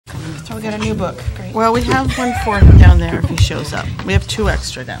Oh, we got a new book. Great. Well, we have one for him down there if he shows up. We have 2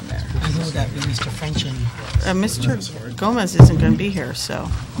 extra down there. I know that with Mr. French and Mr. Gomez isn't going to be here, so.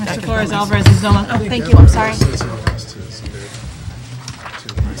 Mr. Flores Alvarez is no longer. Oh, thank you. I'm sorry. That's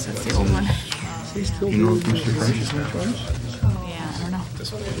the old one. You know if Mr. French is going to join us? Oh, yeah, I don't know.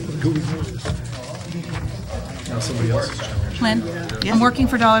 Lynn, I'm working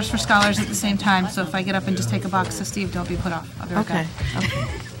for Dollars for Scholars at the same time, so if I get up and just take a box to Steve, don't be put off. I'll be right back. Okay.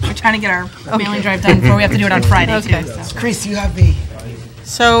 We're trying to get our mailing drive done before we have to do it on Friday, Okay. too. So. Chris, you have the.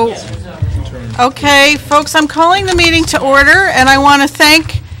 So, okay, folks, I'm calling the meeting to order, and I want to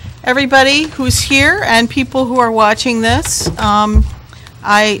thank everybody who's here and people who are watching this.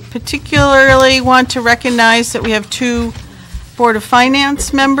 I particularly want to recognize that we have 2 Board of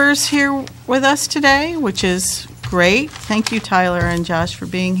Finance members here with us today, which is great. Thank you, Tyler and Josh, for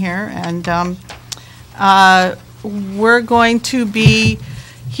being here. And we're going to be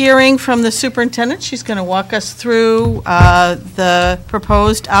hearing from the superintendent. She's going to walk us through the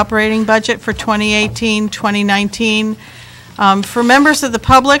proposed operating budget for 2018-2019. For members of the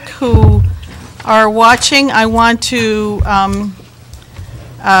public who are watching, I want to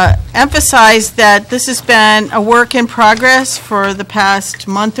emphasize that this has been a work in progress for the past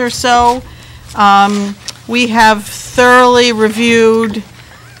month or so. We have thoroughly reviewed,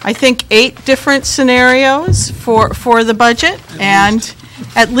 I think, 8 different scenarios for the budget, and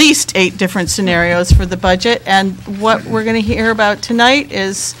at least 8 different scenarios for the budget. And what we're going to hear about tonight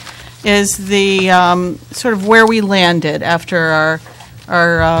is the sort of where we landed after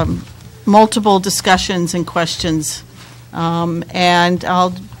our multiple discussions and questions. And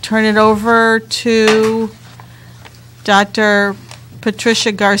I'll turn it over to Dr.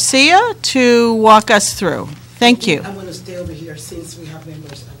 Patricia Garcia to walk us through. Thank you. I'm going to stay over here since we have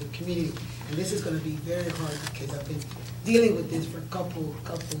members of the community, and this is going to be very hard because I've been dealing with this for a couple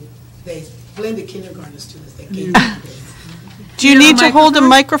days. Blended kindergarten students that came today. Do you need to hold a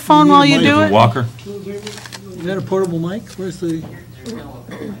microphone while you do it? Walker? Can you hear me? You got a portable mic? Where's the?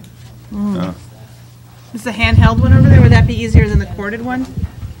 Is the handheld one over there? Would that be easier than the corded one?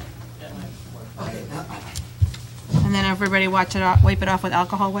 Okay, And then everybody wipe it off with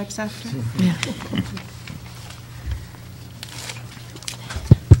alcohol wipes after? Yeah.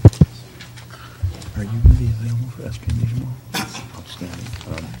 Are you going to be available for SPME tomorrow? Outstanding.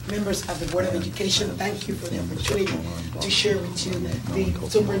 members of the Board of Education, thank you for the opportunity to share with you the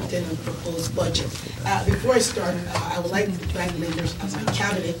superintendent proposed budget. Before I start, I would like to thank members of my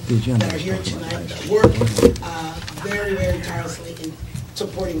cabinet that are here tonight that work very, very tirelessly in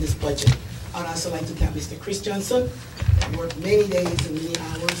supporting this budget. I'd also like to thank Mr. Chris Johnson, who worked many days and many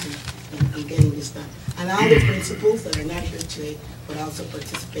hours in getting this done. And all the principals that are not here today, but also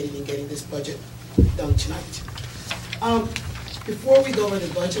participating in getting this budget done tonight. Before we go over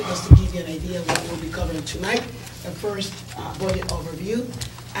the budget, just to give you an idea of what we'll be covering tonight, the first budget overview,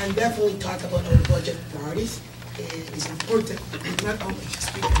 and definitely talk about our budget priorities. It is important not only to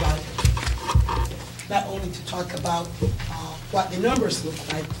speak about, not only to talk about what the numbers look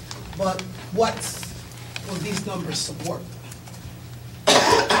like, but what will these numbers support.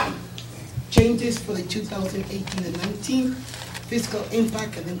 Changes for the 2018 and 19 fiscal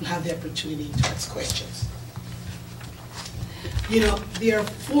impact, and then we'll have the opportunity to ask questions. You know, there are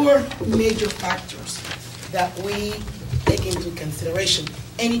four major factors that we take into consideration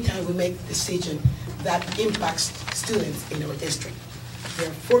anytime we make a decision that impacts students in our district. There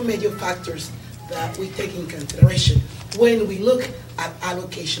are four major factors that we take in consideration when we look at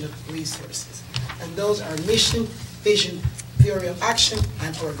allocation of resources. And those are mission, vision, theory of action,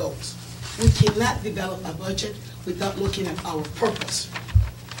 and our goals. We cannot develop a budget without looking at our purpose.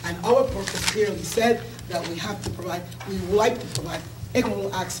 And our purpose clearly said that we have to provide, we would like to provide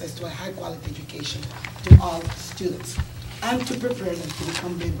equitable access to a high-quality education to all students and to prepare them to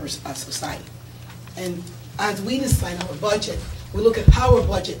become members of society. And as we design our budget, we look at how our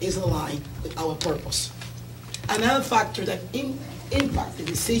budget is aligned with our purpose. Another factor that impacts the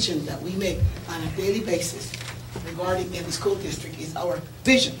decision that we make on a daily basis regarding in the school district is our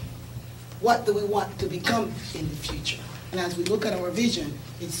vision. What do we want to become in the future? And as we look at our vision,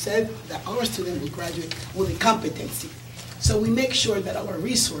 it said that our students will graduate with a competency. So we make sure that our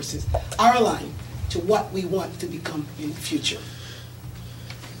resources are aligned to what we want to become in the future.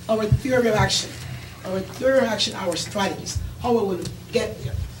 Our theory of action. Our theory of action, our strategies, how we will get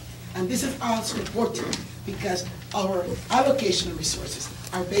there. And this is also important because our allocation of resources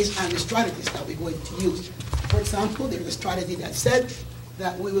are based on the strategies that we're going to use. For example, there's a strategy that said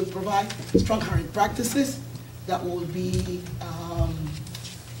that we will provide strong hiring practices, that will be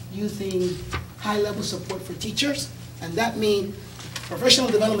using high-level support for teachers, and that means professional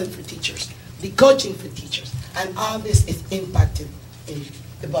development for teachers, the coaching for teachers, and all this is impacted in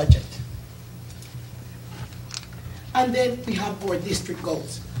the budget. And then we have our district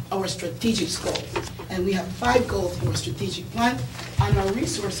goals, our strategic goals. And we have 5 goals in our strategic plan, and our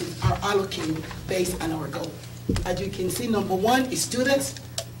resources are allocated based on our goal. As you can see, number 1 is students,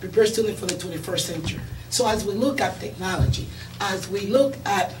 prepare students for the 21st century. So as we look at technology, as we look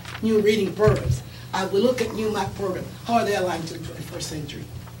at new reading programs, as we look at new math programs, how are they aligned to the 21st century?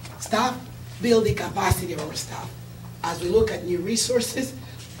 Staff, build the capacity of our staff. As we look at new resources,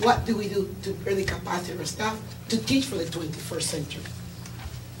 what do we do to build the capacity of our staff to teach for the 21st century?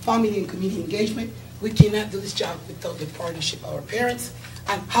 Family and community engagement, we cannot do this job without the partnership of our parents,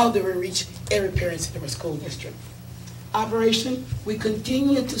 and how do we reach every parent in our school district? Operation, we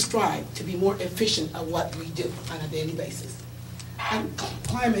continue to strive to be more efficient at what we do on a daily basis. And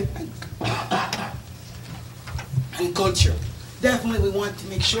climate and culture, definitely we want to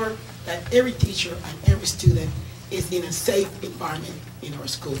make sure that every teacher and every student is in a safe environment in our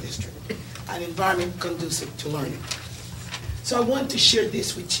school district, an environment conducive to learning. So I want to share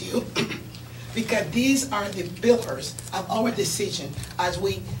this with you because these are the pillars of our decision as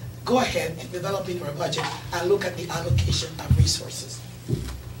we go ahead and developing our budget and look at the allocation of resources.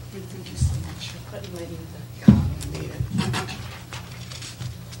 Thank you so much.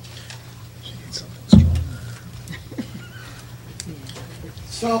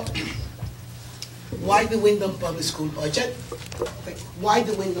 So, why the Windham Public School budget? Why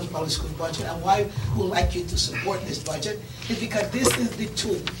the Windham Public School budget, and why we would like you to support this budget is because this is the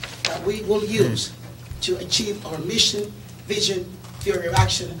tool that we will use to achieve our mission, vision, theory of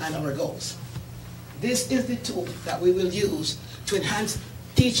action, and our goals. This is the tool that we will use to enhance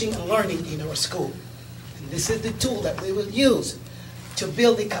teaching and learning in our school. And this is the tool that we will use to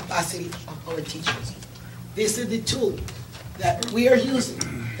build the capacity of our teachers. This is the tool that we are using,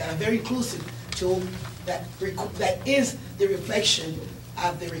 that a very inclusive tool that is the reflection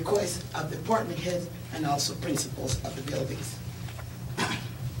of the request of department heads and also principals of the buildings.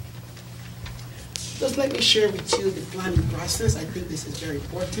 Just let me share with you the planning process. I think this is very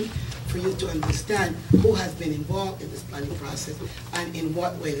important for you to understand who has been involved in this planning process and in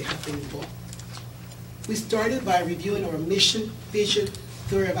what way they have been involved. We started by reviewing our mission, vision,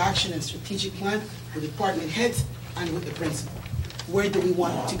 theory of action, and strategic plan with department heads and with the principal. Where do we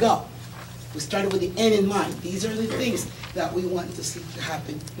want it to go? We started with the end in mind. These are the things that we want to see to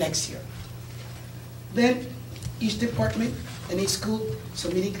happen next year. Then each department and each school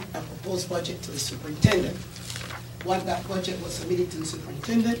submitting a proposed budget to the superintendent. Once that budget was submitted to the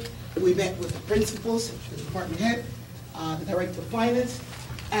superintendent, we met with the principals, the department head, the director of finance,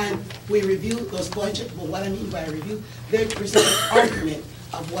 and we reviewed those budgets. But what I mean by review, they presented an argument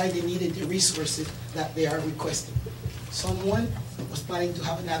of why they needed the resources that they are requesting. Someone was planning to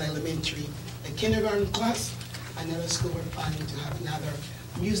have another elementary, a kindergarten class. Another school were planning to have another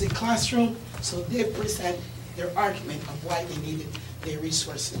music classroom. So they present their argument of why they needed the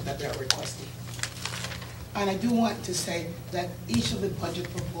resources that they are requesting. And I do want to say that each of the budget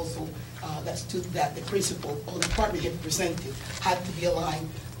proposals that the principal or the department had presented had to be aligned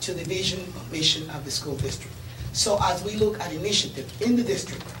to the vision or mission of the school district. So as we look at initiative in the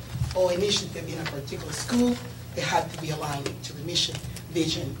district or initiative in a particular school, they had to be aligned to the mission,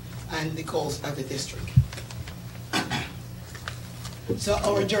 vision, and the goals of the district. So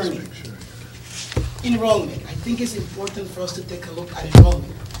our journey. Enrollment. I think it's important for us to take a look at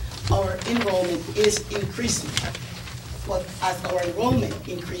enrollment. Our enrollment is increasing. But as our enrollment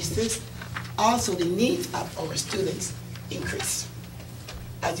increases, also the needs of our students increase.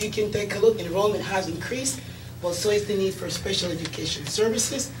 As you can take a look, enrollment has increased, but so is the need for special education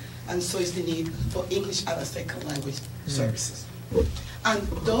services, and so is the need for English as a second language services. And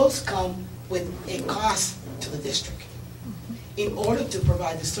those come with a cost to the district. In order to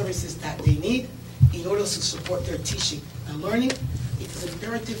provide the services that they need, in order to support their teaching and learning, it is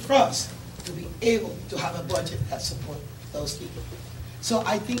imperative for us to be able to have a budget that supports those needs. So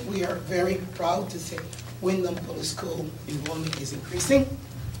I think we are very proud to say Windham Public School enrollment is increasing,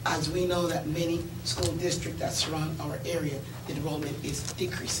 as we know that many school districts that surround our area, the enrollment is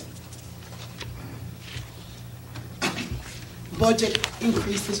decreasing. Budget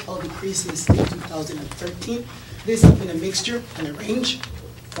increases or decreases in 2013. This has been a mixture and a range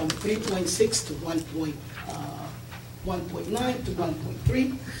from 3.6 to 1.9 to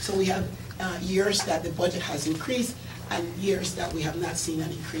 1.3. So we have years that the budget has increased and years that we have not seen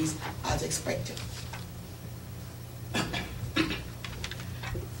an increase as expected.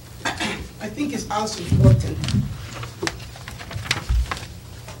 I think it's also important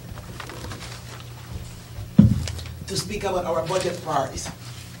to speak about our budget priorities.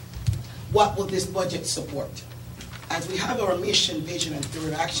 What will this budget support? As we have our mission, vision, and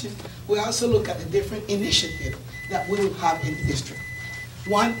theory of action, we also look at the different initiatives that we will have in the district.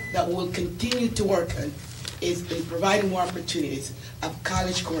 One that we will continue to work on is in providing more opportunities of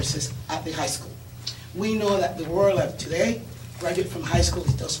college courses at the high school. We know that the world of today, graduate from high school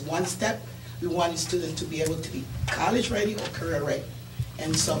is just one step. We want students to be able to be college ready or career ready.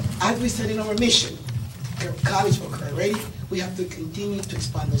 And so, as we said in our mission, they're college or career ready, we have to continue to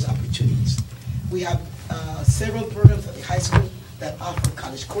expand those opportunities. We have several programs at the high school that offer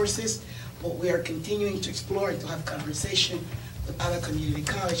college courses, but we are continuing to explore and to have conversation with other community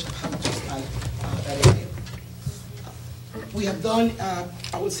colleges of how to expand that area. We have done,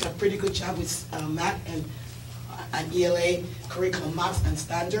 I would say, a pretty good job with math and ELA curriculum maps and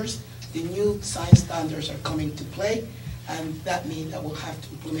standards. The new science standards are coming to play, and that means that we'll have to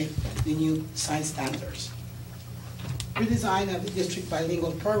implement the new science standards. Redesign of the district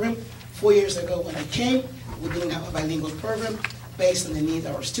bilingual program. 4 years ago when I came, we didn't have a bilingual program based on the needs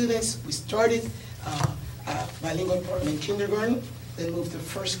of our students. We started a bilingual program in kindergarten, then moved to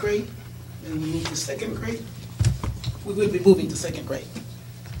first grade, then we moved to second grade. We will be moving to second grade.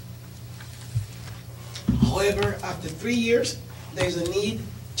 However, after 3 years, there's a need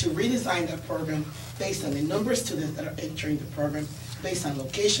to redesign that program based on the number of students that are entering the program, based on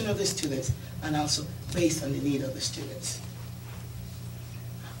location of the students, and also based on the need of the students.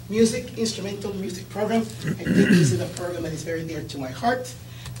 Music, instrumental music program. I think this is a program that is very dear to my heart.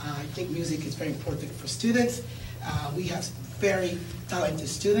 I think music is very important for students. We have very talented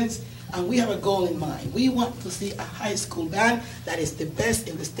students, and we have a goal in mind. We want to see a high school band that is the best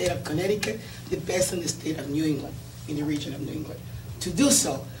in the state of Connecticut, the best in the state of New England, in the region of New England. To do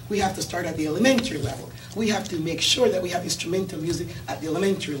so, we have to start at the elementary level. We have to make sure that we have instrumental music at the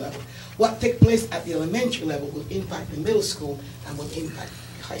elementary level. What takes place at the elementary level will impact the middle school and will impact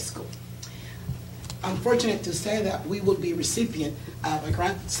the high school. I'm fortunate to say that we will be recipient of a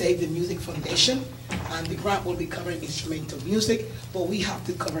grant, Save the Music Foundation, and the grant will be covering instrumental music, but we have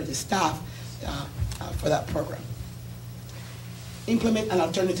to cover the staff for that program. Implement an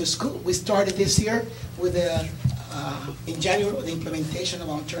alternative school. We started this year with in January with the implementation of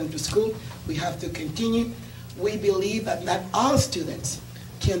alternative school. We have to continue. We believe that not all students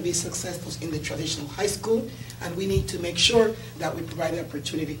can be successful in the traditional high school, and we need to make sure that we provide the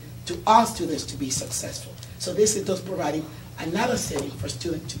opportunity to all students to be successful. So this is just providing another setting for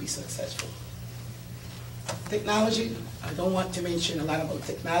students to be successful. Technology, I don't want to mention a lot about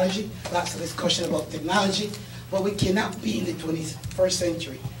technology, lots of discussion about technology, but we cannot be in the 21st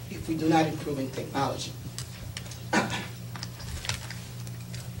century if we do not improve in technology.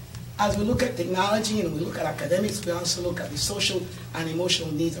 As we look at technology and we look at academics, we also look at the social and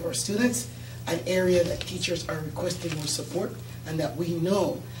emotional needs of our students, an area that teachers are requesting more support and that we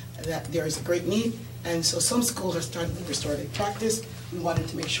know that there is a great need. And so some schools are starting to restorative practice. We wanted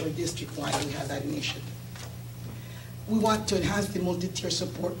to make sure district-wide we have that initiative. We want to enhance the multi-tier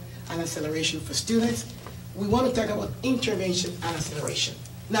support and acceleration for students. We want to talk about intervention and acceleration,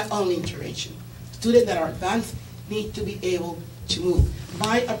 not only intervention. Students that are advanced need to be able to move.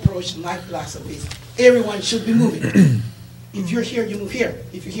 My approach, my philosophy is everyone should be moving. If you're here, you move here.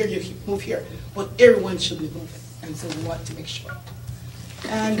 If you're here, you move here. But everyone should be moving. And so we want to make sure.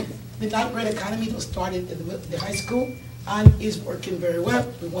 And the non-grade academy was started at the high school and is working very well.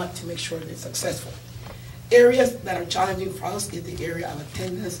 We want to make sure that it's successful. Areas that are challenging for us is the area of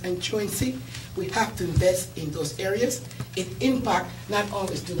attendance and truancy. We have to invest in those areas. It impacts not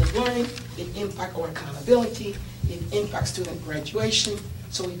only student learning, it impacts our accountability, it impacts student graduation,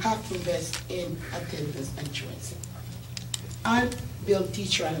 so we have to invest in attendance and truancy. And build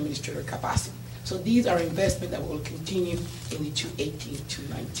teacher and administrator capacity. So these are investments that will continue in the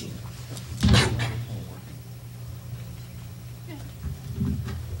 2018-2019.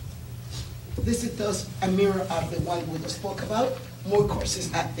 This is just a mirror of the one we just spoke about. More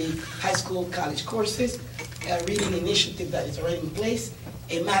courses at the high school, college courses, a reading initiative that is already in place,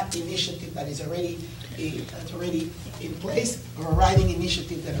 a math initiative that is already in place, or a writing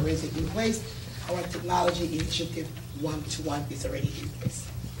initiative that is already in place. Our technology initiative, one-to-one, is already in place.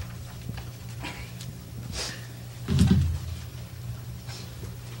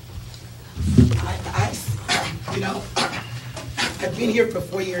 I've been here for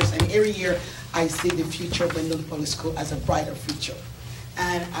 4 years, and every year I see the future of Windham Public School as a brighter future.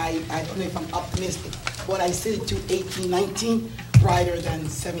 And I don't know if I'm optimistic, but I see it to 18-19 brighter than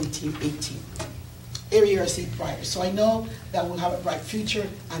 17-18. Every year I see it brighter. So I know that we'll have a bright future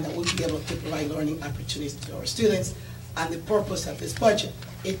and that we'll be able to provide learning opportunities to our students. And the purpose of this budget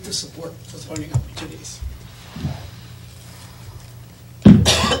is to support those learning opportunities.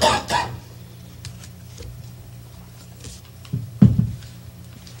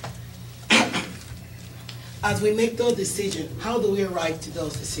 as we make those decisions, how do we arrive to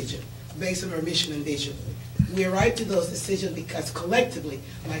those decisions based on our mission and vision? We arrive to those decisions because collectively,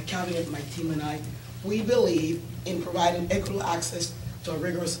 my cabinet, my team and I, we believe in providing equitable access to a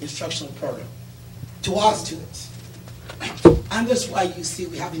rigorous instructional program to all students. And that's why you see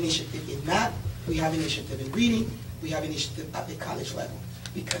we have initiative in math, we have initiative in reading, we have initiative at the college level,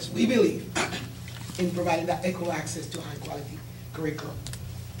 because we believe in providing that equal access to high quality curriculum.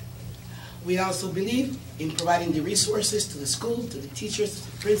 We also believe in providing the resources to the school, to the teachers,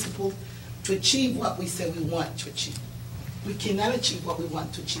 to the principal, to achieve what we say we want to achieve. We cannot achieve what we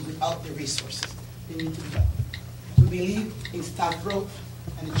want to achieve without the resources. They need to be done. We believe in staff growth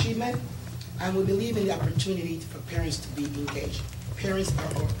and achievement, and we believe in the opportunity for parents to be engaged. Parents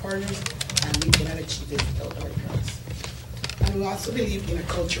are our partners, and we cannot achieve this without our parents. And we also believe in a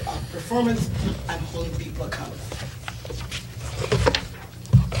culture of performance and holding people accountable.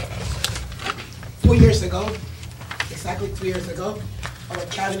 4 years ago, exactly 3 years ago, our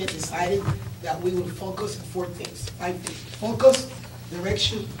cabinet decided that we would focus on 4 things, 5 things. Focus,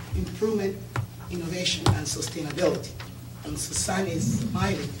 direction, improvement, innovation, and sustainability. And Susan is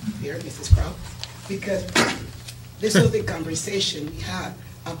smiling here, Mrs. Crow, because this was the conversation we had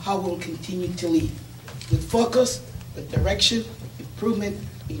of how we'll continue to lead with focus, with direction, improvement,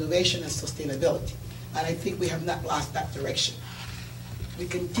 innovation, and sustainability. And I think we have not lost that direction. We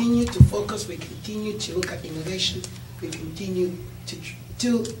continue to focus, we continue to look at innovation, we continue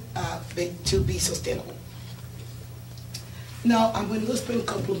to be sustainable. Now, I'm going to spend a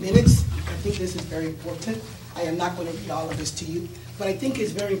couple of minutes. I think this is very important. I am not going to read all of this to you, but I think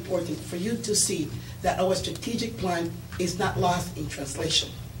it's very important for you to see that our strategic plan is not lost in translation.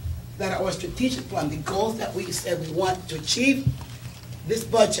 That our strategic plan, the goals that we said we want to achieve, this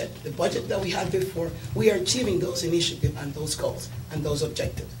budget, the budget that we had before, we are achieving those initiatives and those goals and those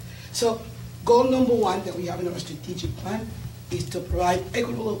objectives. So goal number 1 that we have in our strategic plan is to provide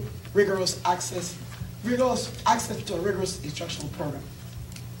equitable, rigorous access to a rigorous instructional program.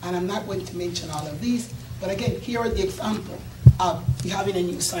 And I'm not going to mention all of these, but again, here are the examples of we having a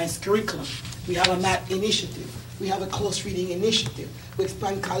new science curriculum. We have a math initiative. We have a close reading initiative. We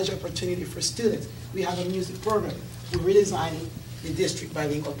expand college opportunity for students. We have a music program. We're redesigning the district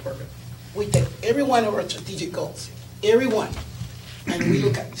bilingual program. We take every one of our strategic goals, every one, and we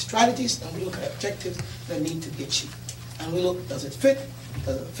look at the strategies and we look at objectives that need to be achieved. And we look, does it fit?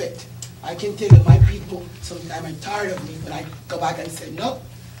 Does it fit? I can tell you my people sometimes are tired of me when I go back and say, no,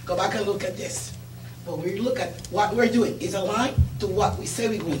 go back and look at this. But we look at what we're doing is aligned to what we say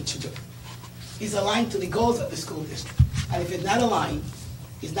we're going to do. Is aligned to the goals of the school district. And if it's not aligned,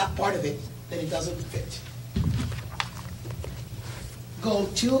 it's not part of it, then it doesn't fit. Goal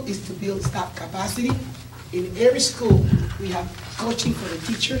 2 is to build staff capacity. In every school, we have coaching for the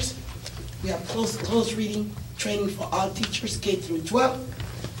teachers. We have close reading training for all teachers, K through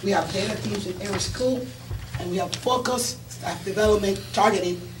 12. We have data teams in every school. And we have focused staff development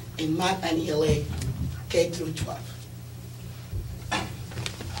targeted in math and ELA, K through 12.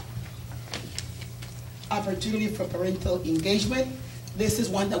 Opportunity for parental engagement. This is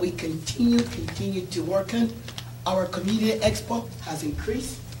one that we continue to work on. Our community expo has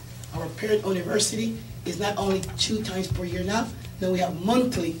increased. Our parent university is not only 2 times per year now, then we have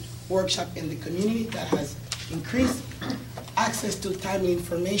monthly workshop in the community that has increased. Access to timely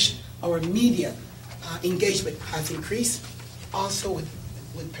information. Our media engagement has increased, also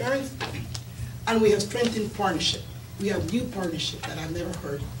with parents. And we have strengthened partnership. We have new partnership that I've never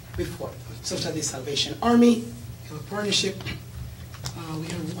heard before, such as the Salvation Army. We have a partnership. We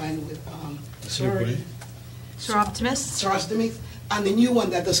have one with sorority. Sir Optimist? Sir Optimist. And the new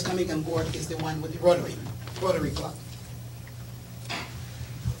one that is coming on board is the one with the Rotary Club.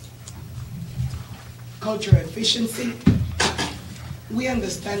 Culture efficiency. We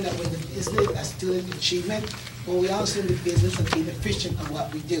understand that with the business of student achievement, but we also in the business of being efficient on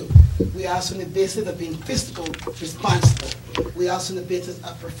what we do. We also in the business of being fiscal responsible. We also in the business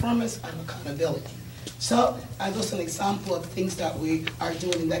of performance and accountability. So, as just an example of things that we are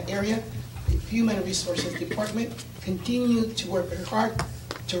doing in that area, the Human Resources Department continue to work very hard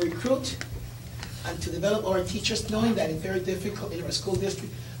to recruit and to develop our teachers, knowing that it's very difficult in our school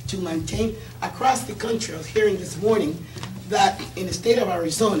district to maintain. Across the country, I was hearing this morning that in the state of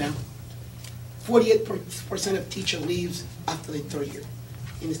Arizona, 48% of teacher leaves after the 3rd year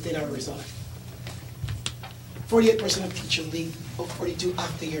in the state of Arizona. 48% of teachers leave, or 42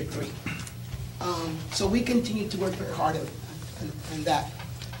 after year 3. So we continue to work very hard on that.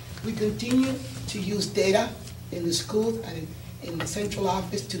 We continue to use data in the school and in the central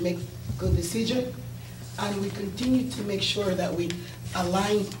office to make good decisions. And we continue to make sure that we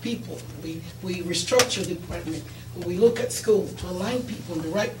align people. We restructure the department. We look at schools to align people in the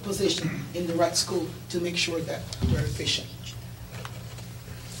right position, in the right school, to make sure that we're efficient.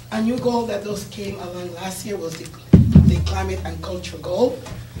 A new goal that those came along last year was the climate and culture goal.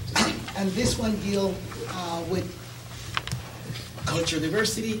 And this one deals with culture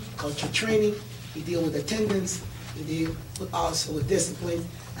diversity, culture training. We deal with attendance. We deal also with discipline.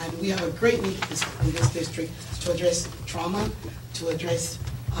 And we have a great need in this district to address trauma, to address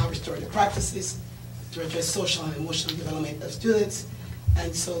restorative practices, to address social and emotional development of students.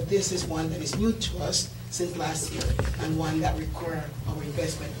 And so this is one that is new to us since last year, and one that requires our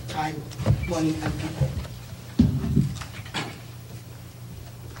investment, time, money, and people.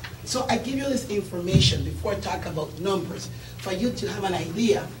 So I give you this information before I talk about numbers, for you to have an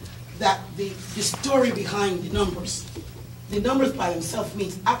idea that the story behind the numbers by themselves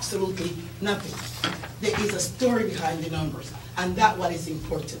means absolutely nothing. There is a story behind the numbers, and that's what is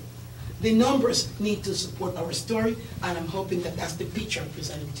important. The numbers need to support our story, and I'm hoping that that's the picture I'm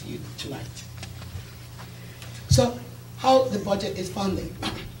presenting to you tonight. So, how the budget is funding,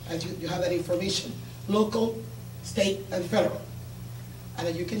 as you have that information, local, state, and federal. And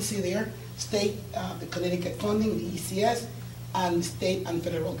as you can see there, state, the Connecticut funding, the ECS, and state and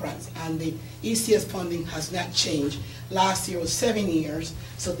federal grants. And the ECS funding has not changed. Last year was 7 years,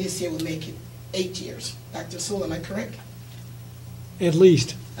 so this year will make it 8 years. Dr. Sewell, am I correct? At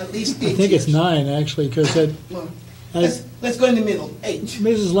least. At least 8 years. I think it's 9, actually, because Well, let's go in the middle, 8.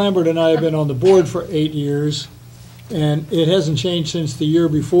 Mrs. Lambert and I have been on the board for 8 years, and it hasn't changed since the year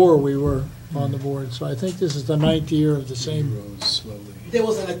before we were on the board. So I think this is the 9th year of the same. There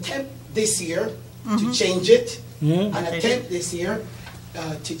was an attempt this year to change it. Yeah. An attempt this year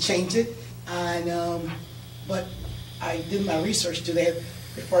to change it, and but I did my research today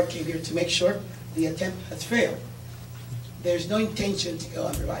before I came here to make sure the attempt has failed. There's no intention to go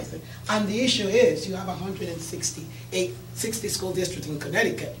and revise it. And the issue is you have 60 school districts in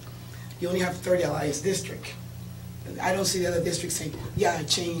Connecticut. You only have 30 alliance districts. I don't see the other districts saying, yeah, I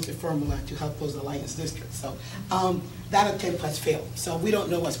changed the formula to help those alliance districts. So that attempt has failed. So we don't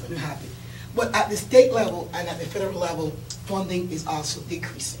know what's going to happen. But at the state level and at the federal level, funding is also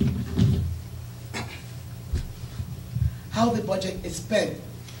decreasing. How the budget is spent.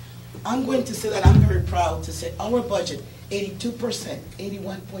 I'm going to say that I'm very proud to say our budget, 82%,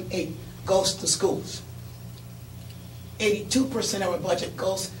 81.8, goes to schools. 82% of our budget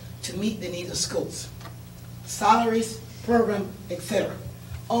goes to meet the needs of schools. Salaries, program, etc.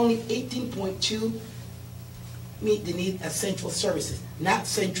 Only 18.2 meet the need of central services, not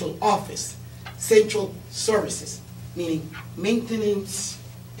central office. Central services, meaning maintenance,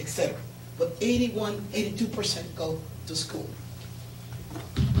 etc. But 82% go to school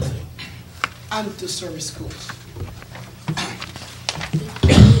and to service schools.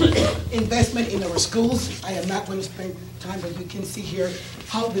 Investment in our schools, I am not going to spend time, but you can see here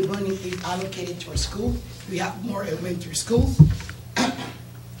how the money is allocated to our school. We have more elementary schools,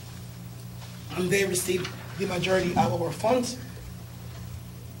 and they receive the majority of our funds.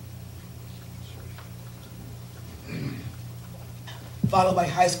 Followed by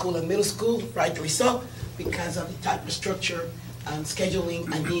high school and middle school, rightly so, because of the type of structure and scheduling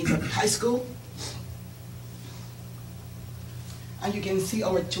and needs of high school. And you can see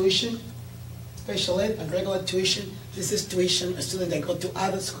our tuition, special ed and regular tuition. This is tuition, a student that go to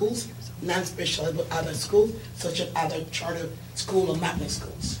other schools, non-special ed, but other schools, such as other charter school or magnet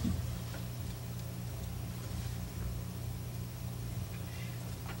schools.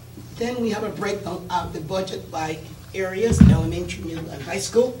 Then we have a breakdown of the budget by areas, elementary, middle, and high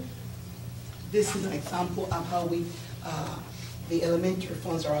school. This is an example of how the elementary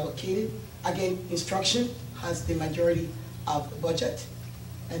funds are allocated. Again, instruction has the majority of the budget,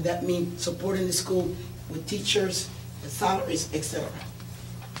 and that means supporting the school with teachers, and salaries, etc.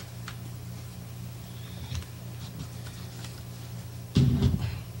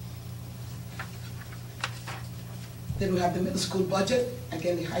 Then we have the middle school budget,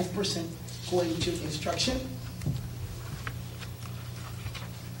 again the high percent going to instruction.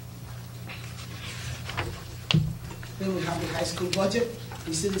 Then we have the high school budget.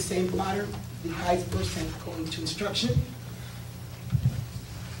 You see the same pattern, the high percent going to instruction.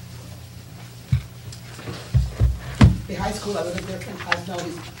 The high school, a little different, has now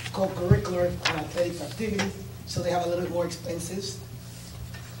these co-curricular and athletic activities, so they have a little more expenses.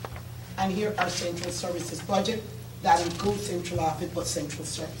 And here are central services budget. That includes central office, but central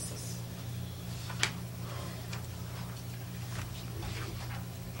services.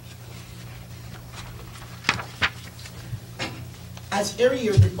 as every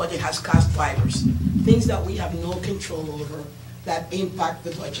year, the budget has cost drivers, things that we have no control over that impact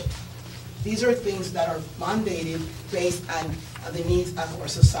the budget. These are things that are mandated based on the needs of our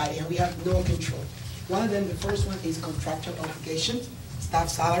society, and we have no control. One of them, the first one, is contractual obligations, staff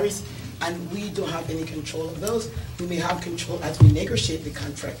salaries, and we don't have any control of those. We may have control as we negotiate the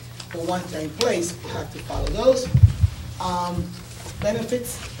contract, but once they're in place, we have to follow those.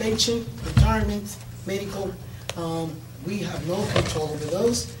 Benefits, pension, retirement, medical, we have no control over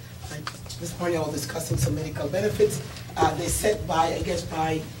those. This morning I was discussing some medical benefits. They're set by, I guess,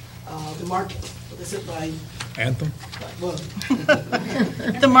 by the market. They're set by, Anthem? well,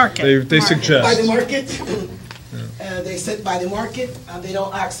 The market. They suggest. by the market. They set by the market, and they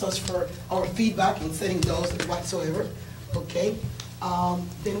don't ask us for our feedback in setting those whatsoever, okay?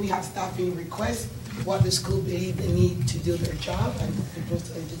 Then we have staffing requests, what the school believe they need to do their job and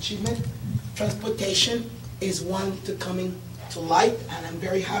achievement. Transportation is one to coming to light, and I'm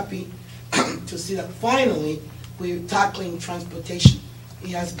very happy to see that finally we're tackling transportation. It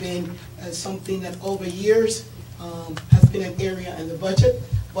has been something that over years has been an area in the budget,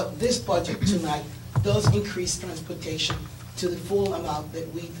 but this budget tonight does increase transportation to the full amount that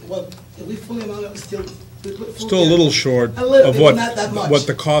we, well, if we fully amount, still. Still a little short A little of bit, but not that much. what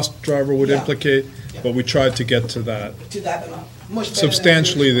the cost driver would Yeah. implicate, Yeah. but we tried to get to that To that amount. Much better than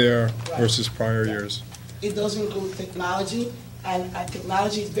substantially usual. there Right. versus prior years. It does include technology, and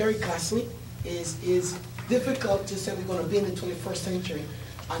technology is very costly. Is difficult to say we're going to be in the 21st century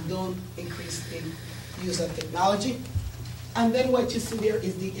and don't increase the use of technology. And then what you see there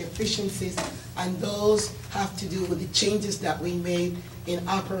is the efficiencies, and those have to do with the changes that we made in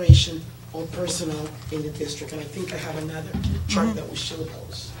operation or personnel in the district. And I think I have another chart that will show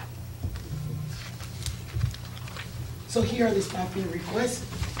those. So here are the staffing requests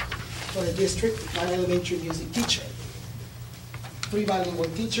for the district. One elementary music teacher, 3 bilingual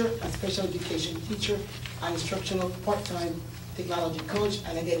teacher, a special education teacher, an instructional part-time technology coach.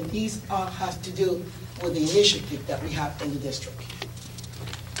 And again, these all have to do with the initiative that we have in the district.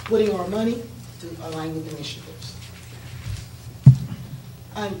 Putting our money to align with initiatives.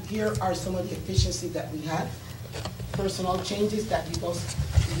 And here are some of the efficiencies that we had. Personnel changes that you both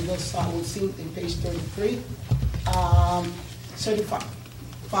saw, will see in page 33. Certified.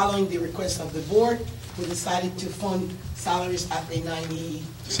 Following the request of the board, we decided to fund salaries at a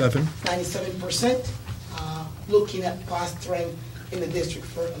 97%, looking at past trend in the district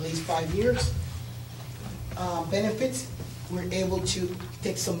for at least 5 years. Benefits, we're able to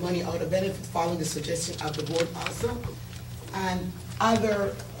take some money out of benefits following the suggestion of the board also. And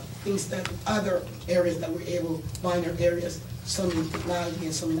other things that, other areas that we're able, minor areas, some in technology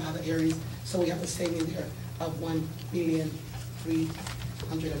and some in other areas. So we have a saving there of $1,350,000.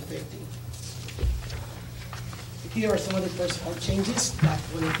 Here are some of the personnel changes that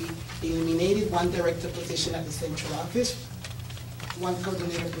will be eliminated. 1 director position at the central office, 1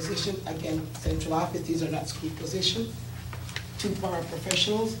 coordinator position, again, central office, these are not school positions. 2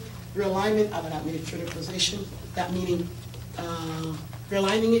 paraprofessionals, realignment of an administrative position, that meaning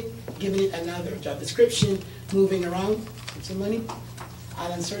realigning it, giving it another job description, moving around, some money.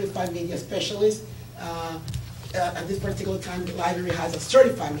 An uncertified media specialist. At this particular time, the library has a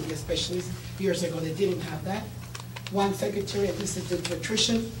certified media specialist. Years ago, they didn't have that. 1 secretary, assistant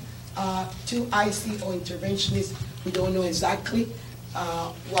nutrition. 2 ICO interventionists. We don't know exactly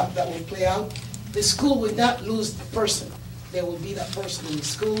what that will play out. The school will not lose the person. There will be that person in the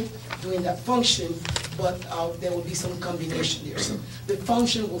school doing that function, but there will be some combination there. So the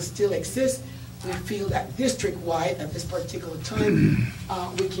function will still exist. We feel that district-wide at this particular time,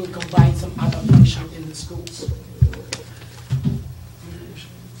 we can combine some other function in the schools.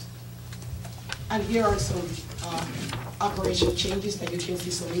 And here are some operation changes that you can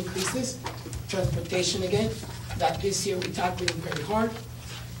see some increases. Transportation again, that this year we're tackling very hard.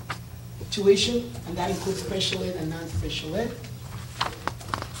 Tuition, and that includes special ed and non-special ed.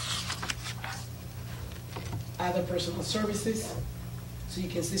 Other personal services, so you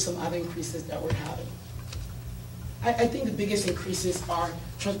can see some other increases that we're having. I think the biggest increases are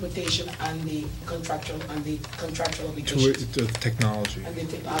transportation and the contractual obligations. The technology. And the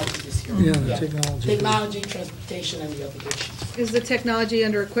technology this year. Yeah, the technology. Technology, transportation, and the obligations. Is the technology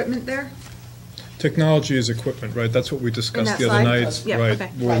under equipment there? Technology is equipment, right? That's what we discussed that the other slide? night, Yeah, right? okay.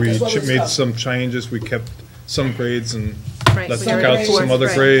 Where Right, we that's what we made discussed. some changes, we kept some grades and Right, let's we took got out rid of some fourth other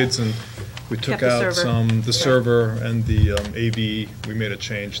grade. grades, and we took Kept the out server. the server and the AV, we made a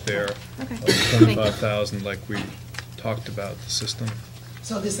change there. Okay. Of 25,000, like we talked about the system.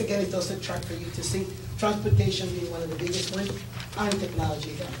 So this again is also a chart for you to see, transportation being one of the biggest ones, and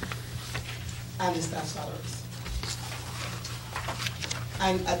technology again, and the staff salaries.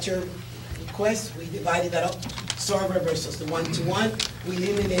 And at your request, we divided that up, server versus the one-to-one. We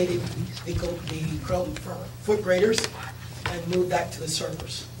eliminated the Chrome for fourth graders and moved that to the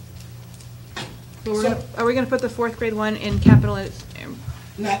servers. But are we gonna put the fourth grade one in capital?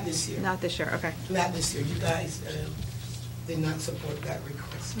 Not this year. Not this year, okay. Not this year. You guys did not support that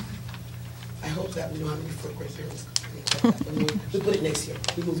request. I hope that we don't have any fourth grade parents. We put it next year.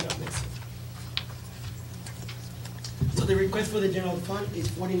 We move it up next year. So the request for the general fund is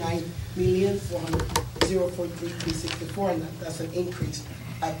 49,400,043,364, and that's an increase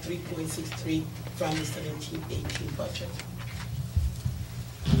at 3.63 from the 17-18 budget.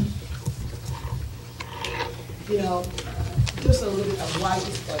 You know, just a little bit of why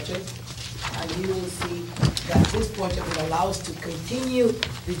this budget, and you will see that this budget will allow us to continue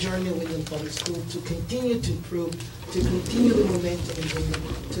the journey within public school, to continue to improve, to continue the momentum in Windham,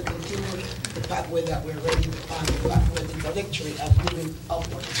 to continue the pathway that we're ready on, the pathway, the trajectory of moving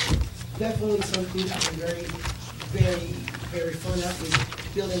upward. Definitely something that we're very, very, very fond of is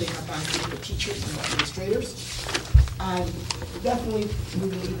building the capacity for teachers and administrators. And definitely we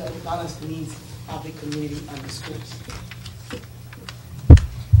believe that we balance the needs of the community and the schools.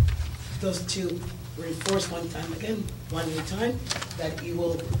 Those two reinforce one more time, that it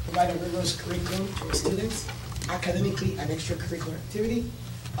will provide a rigorous curriculum to our students, academically and extracurricular activity,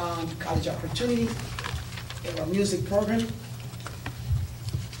 college opportunity, a music program,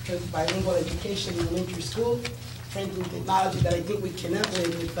 bilingual education in elementary school, strengthening technology that I think we cannot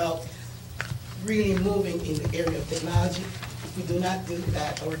live without really moving in the area of technology. If we do not do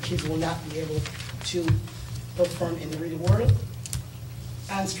that, our kids will not be able to perform in the real world,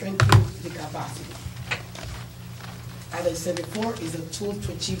 and strengthen the capacity. As I said before, is a tool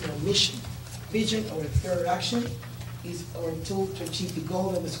to achieve our mission. Vision, or third action, is our tool to achieve the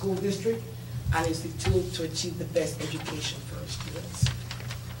goal of the school district, and is the tool to achieve the best education for our students.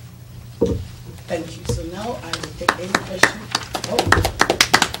 Thank you. So now I will take any question.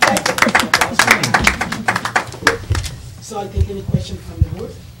 So I take any question from the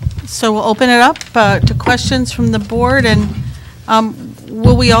board. So we'll open it up to questions from the board, and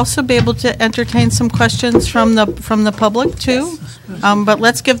will we also be able to entertain some questions from the public too? But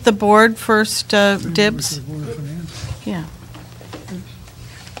let's give the board first dibs. Yeah.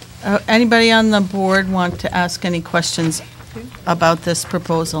 Anybody on the board want to ask any questions about this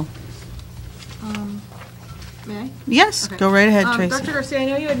proposal? May I? Yes, Okay. go right ahead, Tracy. Dr. Garcia, I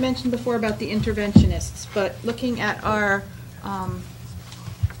know you had mentioned before about the interventionists, but looking at our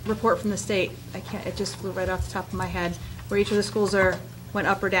report from the state, it just flew right off the top of my head, where each of the schools went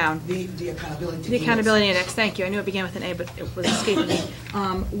up or down. The accountability. The accountability index, thank you. I knew it began with an A, but it was escaping me.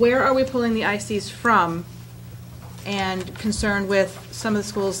 Where are we pulling the ICs from, and concerned with some of the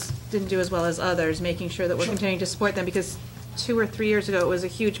schools didn't do as well as others, making sure that we're continuing to support them, because 2 or 3 years ago, it was a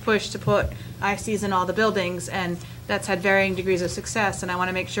huge push to put ICs in all the buildings, and that's had varying degrees of success, and I want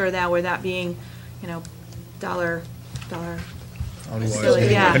to make sure now we're not being, dollar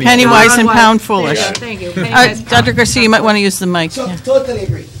yeah. Penny wise and pound foolish. Thank you. Penny wise, Dr. Garcia, you might want to use the mic. So, Yeah. totally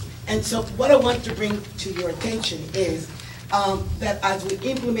agree. And so what I want to bring to your attention is that as we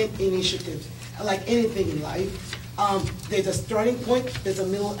implement initiatives, like anything in life, there's a starting point, there's a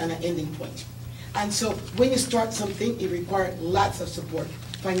middle, and an ending point. And so when you start something, it requires lots of support,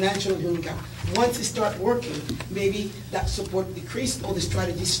 financial and human capital. Once it starts working, maybe that support decreases or the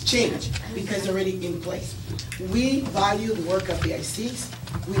strategies change because they're already in place. We value the work of the ICs.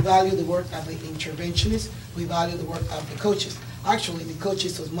 We value the work of the interventionists. We value the work of the coaches. Actually, the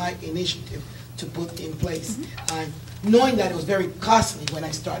coaches was my initiative to put in place. And knowing that it was very costly when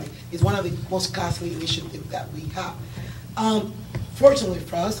I started, it's one of the most costly initiatives that we have. Fortunately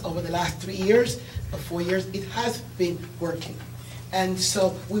for us, over the last 3 years or 4 years, it has been working. And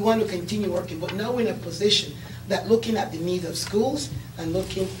so we want to continue working, but now we're in a position that looking at the needs of schools and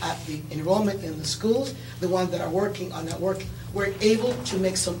looking at the enrollment in the schools, the ones that are working or not working, we're able to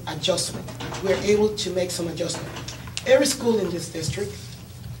make some adjustment. We're able to make some adjustment. Every school in this district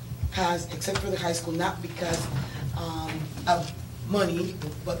has, except for the high school, not because of money,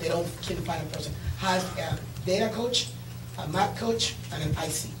 but they can't find a person, has a data coach, a math coach, and an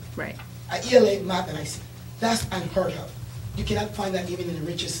IC. Right. An ELA, math, and IC. That's unheard of. You cannot find that even in the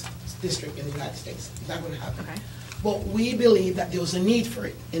richest district in the United States. It's not going to happen. Okay. But we believe that there was a need for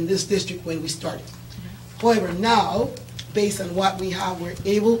it in this district when we started. However, now, based on what we have, we're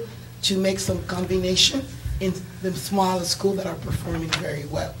able to make some combination in the smaller schools that are performing very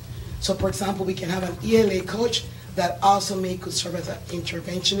well. So, for example, we can have an ELA coach that also could serve as an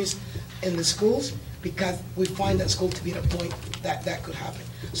interventionist in the schools. because we find that school to be at a point that that could happen.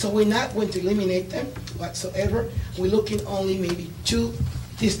 So we're not going to eliminate them whatsoever. We're looking only maybe 2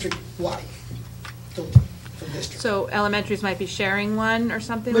 district-wide total for district. So elementaries might be sharing one or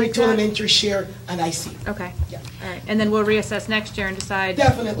something Maybe like 2 that? elementary share an IC. Okay. Yeah. All right. And then we'll reassess next year and decide.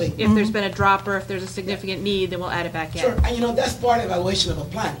 Definitely. If there's been a drop or if there's a significant need, then we'll add it back in. Sure, and that's part of evaluation of a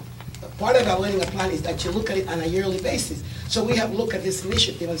plan. Part of evaluating a plan is that you look at it on a yearly basis. So we have looked at this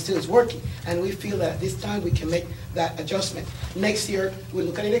initiative and still it's working, and we feel that at this time we can make that adjustment. Next year, we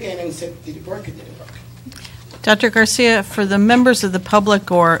look at it again and say, did it work or didn't it work? Dr. Garcia, for the members of the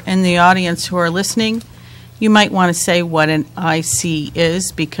public or in the audience who are listening, you might want to say what an IC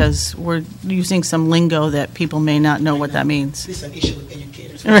is, because we're using some lingo that people may not know what that means. This is an issue with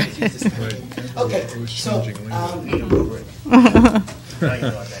educators. Right. Okay, It was so, changing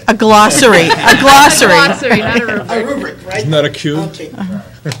A glossary, a glossary. Glossary, not a rubric. a rubric, right? Isn't that a cue? Okay.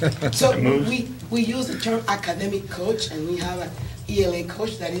 So we use the term academic coach, and we have an ELA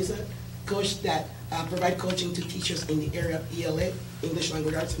coach that is a coach that provide coaching to teachers in the area of ELA, English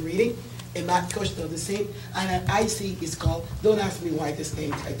Language Arts and Reading. A math coach does the same, and an IC is called, don't ask me why this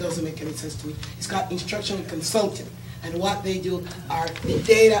name, it doesn't make any sense to me. It's called instructional consultant, and what they do are the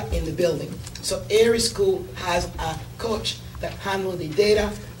data in the building. So every school has a coach that handle the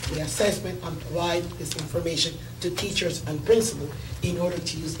data, the assessment, and provide this information to teachers and principals in order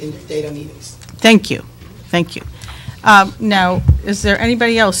to use in their data meetings. Thank you, thank you. Now, is there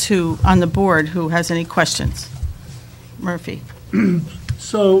anybody else who, on the board, who has any questions? Murphy?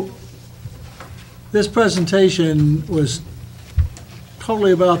 So, this presentation was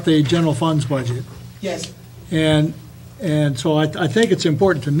totally about the general funds budget. Yes, And so I think it's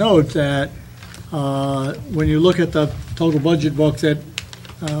important to note that when you look at the total budget book that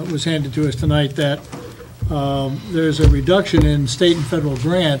was handed to us tonight, that there's a reduction in state and federal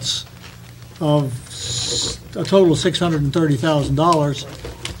grants of a total of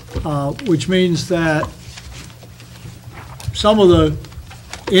 $630,000, which means that some of the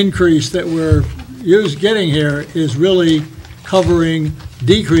increase that we're getting here is really covering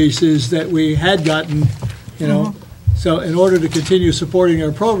decreases that we had gotten, So in order to continue supporting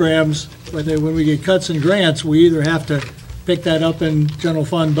our programs, when we get cuts and grants, we either have to pick that up in general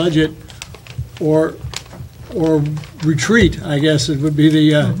fund budget or retreat, I guess it would be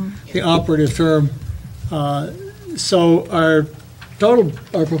the operative term. So our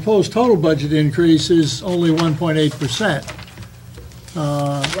proposed total budget increase is only 1.8%.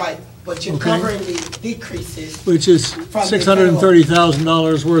 right, but you're Okay. covering the decreases. Which is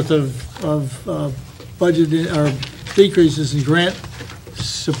 $630,000 worth of budget or decreases in grant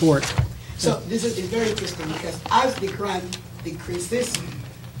support. So this is very interesting, because as the grant decreases,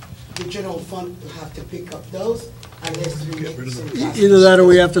 the general fund will have to pick up those unless we make some adjustments. Either that or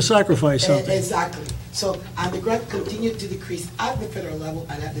we have to sacrifice something. Exactly. So, and the grant continued to decrease at the federal level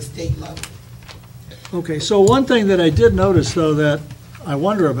and at the state level. Okay, so one thing that I did notice, though, that I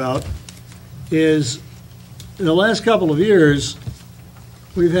wonder about is in the last couple of years,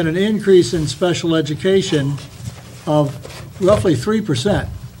 we've had an increase in special education of roughly 3%.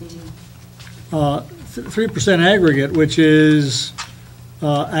 3% aggregate, which is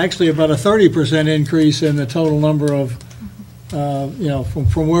actually about a 30% increase in the total number of,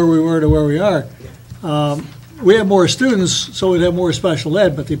 from where we were to where we are. We have more students, so we'd have more special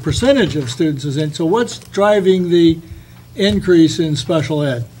ed, but the percentage of students is in. So what's driving the increase in special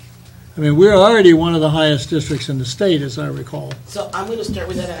ed? I mean, we're already one of the highest districts in the state, as I recall. So I'm going to start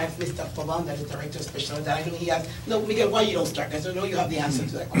with that and ask Mr. Pavan, that is Director of Special Ed, that I know he has. No, Miguel, why you don't start? Because I know you have the answer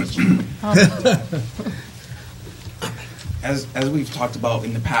to that question. As we've talked about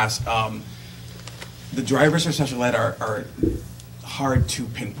in the past, the drivers for special ed are hard to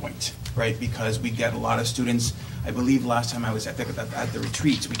pinpoint, right? Because we get a lot of students. I believe last time I was at the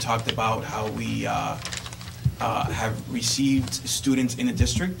retreats, we talked about how we have received students in the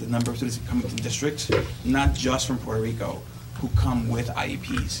district, the number of students coming to the district, not just from Puerto Rico, who come with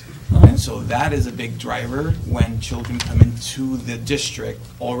IEPs. And so that is a big driver when children come into the district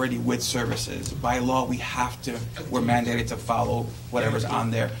already with services. By law, we're mandated to follow whatever's on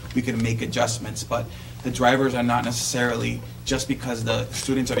there. We can make adjustments, but the drivers are not necessarily, just because the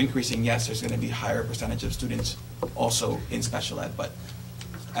students are increasing, yes, there's going to be a higher percentage of students also in special ed, but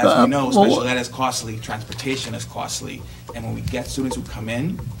as we know, special ed is costly, transportation is costly, and when we get students who come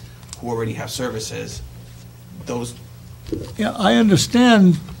in who already have services, those. Yeah, I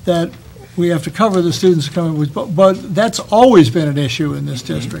understand that we have to cover the students coming with, but that's always been an issue in this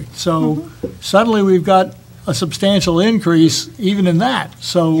district. So suddenly we've got a substantial increase even in that.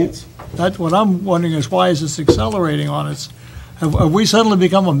 So Yes. that's what I'm wondering is why is this accelerating on us? Have we suddenly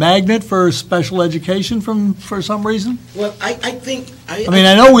become a magnet for special education for some reason? Well, I think. I mean,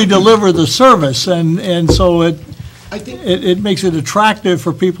 I know we deliver the service, and so I think. it makes it attractive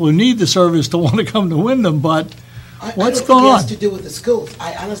for people who need the service to want to come to Windham, but what's going I don't on? think it has to do with the schools.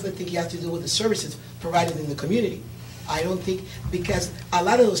 I honestly think it has to do with the services provided in the community. I don't think, because a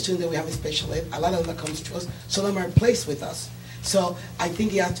lot of those students that we have in special ed, a lot of them that comes to us, some of them are placed with us. So I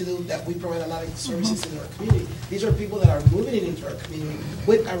think it has to do that we provide a lot of services in our community. These are people that are moving into our community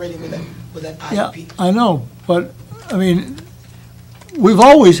with an Yeah, IEP. I know, but, I mean, we've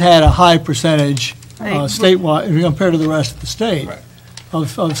always had a high percentage statewide, compared to the rest of the state, Right.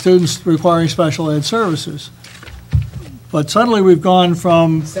 of students requiring special ed services. But suddenly we've gone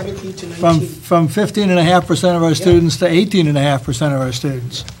from 17 to 19. from 15.5% of our students to 18.5% of our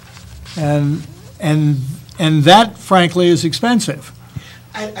students. And that frankly is expensive.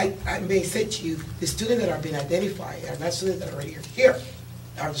 I may say to you, the students that are being identified are not students that are already here,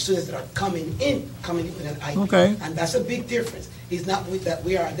 are the students that are coming in with an IEP. Okay. And that's a big difference. It's not that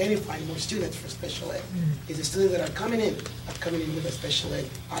we are identifying more students for special ed. It's the students that are coming in with a special ed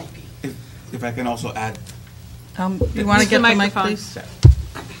IEP. If I can also add, You want to Use get the the mic, microphone. please?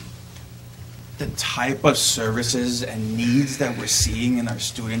 the type of services and needs that we're seeing in our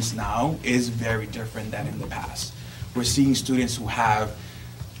students now is very different than in the past. We're seeing students who have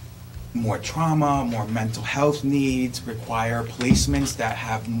more trauma, more mental health needs, require placements that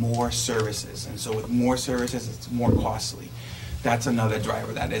have more services. And so with more services, it's more costly. That's another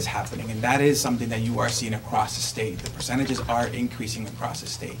driver that is happening. And that is something that you are seeing across the state. The percentages are increasing across the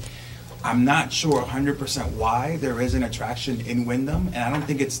state. I'm not sure 100% why there is an attraction in Windham, and I don't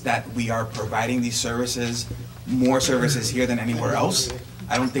think it's that we are providing these services, more services here than anywhere else.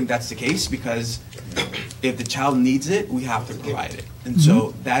 I don't think that's the case, because if the child needs it, we have to provide it. And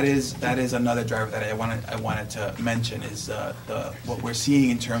so that is another driver that I wanted to mention is what we're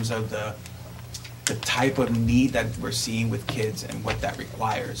seeing in terms of the type of need that we're seeing with kids and what that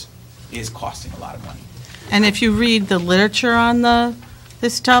requires is costing a lot of money. And if you read the literature on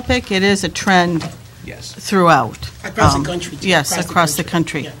this topic, it is a trend Yes. throughout. Across the country, too. Yes, across the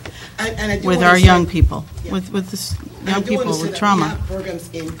country. Yeah. And I do With wanna our say- young people, Yeah. with this And I young do wanna people say with that trauma. We have programs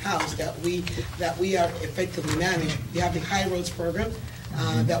in-house that we are effectively managed. We have the High Roads program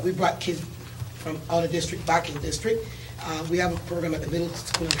that we brought kids from out of district back in district. We have a program at the middle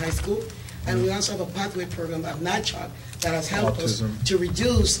school and high school. And we also have a pathway program at NACHOG that has helped us Autism. to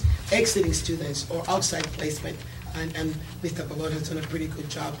reduce exiting students or outside placement. And Mr. Balot has done a pretty good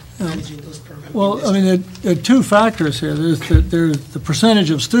job managing those programs. Well, I mean, there are two factors here. There's the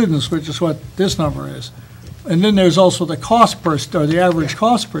percentage of students, which is what this number is. And then there's also the cost per, or the average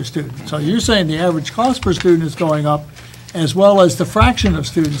cost per student. So you're saying the average cost per student is going up, as well as the fraction of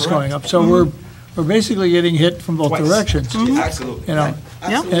students going up. So we're basically getting hit from both Twice. directions. Absolutely. You know,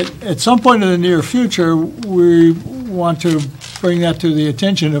 Yeah. at some point in the near future, we want to bring that to the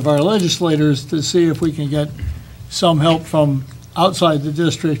attention of our legislators to see if we can get some help from outside the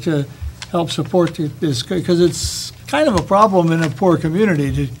district to help support this, because it's kind of a problem in a poor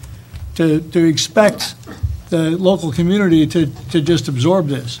community to expect the local community to just absorb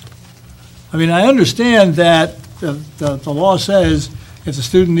this. I mean, I understand that the law says if the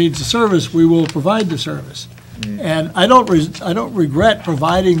student needs a service, we will provide the service. And I don't regret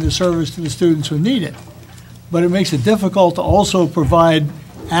providing the service to the students who need it, but it makes it difficult to also provide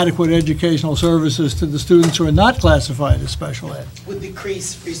adequate educational services to the students who are not classified as special ed. With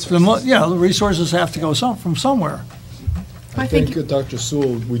decreased resources. The resources have to go from somewhere. I think, Dr.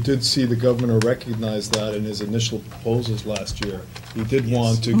 Sewell, we did see the governor recognize that in his initial proposals last year. He did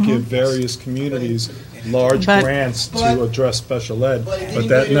want to give various communities large But- grants But- to address special ed, But it but didn't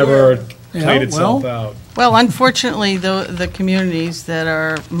that go never anywhere. Yeah, played itself well- out. Well, unfortunately, the communities that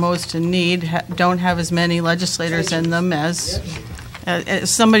are most in need don't have as many legislators in them as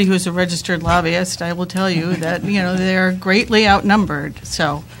somebody who's a registered lobbyist. I will tell you that, they're greatly outnumbered.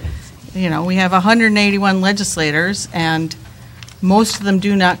 So, we have 181 legislators, and most of them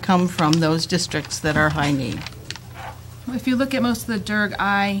do not come from those districts that are high need. If you look at most of the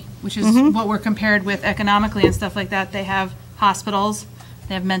DERG-I, which is what we're compared with economically and stuff like that, they have hospitals,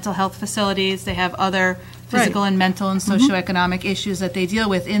 they have mental health facilities, they have other physical and mental and socioeconomic issues that they deal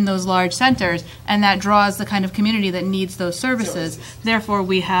with in those large centers, and that draws the kind of community that needs those services. Therefore,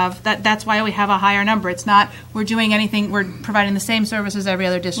 we have, that's why we have a higher number. It's not we're doing anything, we're providing the same services every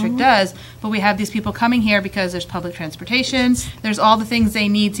other district does, but we have these people coming here because there's public transportation, there's all the things they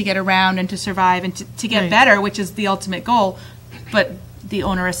need to get around and to survive and to get Right. better, which is the ultimate goal, but the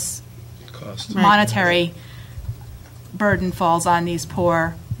onerous Cost. Right. monetary burden falls on these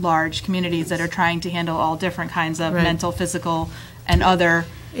poor large communities that are trying to handle all different kinds of Right. mental, physical, and other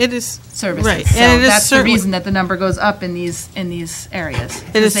It is, services. right. So And it is that's the certainly- reason that the number goes up in these areas.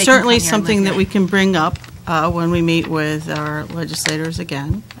 It is They can certainly come here and something live that here. we can bring up when we meet with our legislators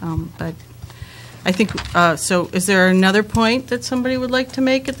again. But I think, so is there another point that somebody would like to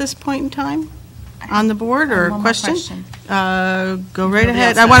make at this point in time on the board, or One more question? question. Go right Nobody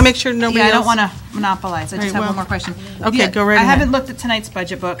ahead. else I want to does. make sure nobody else. Yeah, I don't want to monopolize. I Right, just have well, one more question. okay, Yeah, go right I ahead. haven't looked at tonight's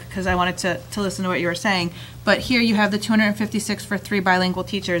budget book because I wanted to listen to what you were saying. But here you have the 256 for 3 bilingual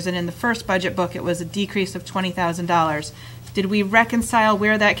teachers, and in the first budget book, it was a decrease of $20,000. Did we reconcile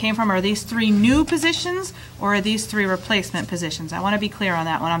where that came from? Are these 3 new positions, or are these 3 replacement positions? I want to be clear on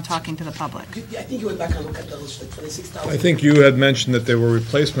that when I'm talking to the public. I think you went back and looked at those, the 26,000. I think you had mentioned that they were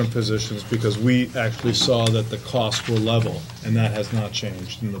replacement positions because we actually saw that the costs were level, and that has not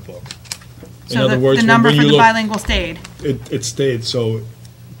changed in the book. In So other the words, number when for you the look- bilingual stayed. It stayed, so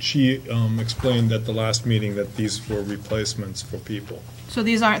she explained at the last meeting that these were replacements for people. So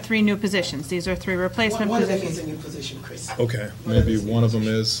these aren't 3 new positions. These are 3 replacement One of them positions. is a new position, Chris. Okay, maybe one of them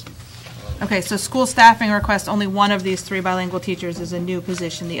is. Okay, so school staffing request, only one of these 3 bilingual teachers is a new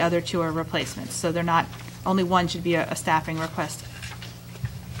position, the other 2 are replacements. So they're not, only one should be a staffing request.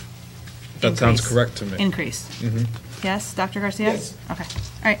 That sounds Increase. correct to me. Increase. Mhm. Yes, Dr. Garcia? Yes. Okay,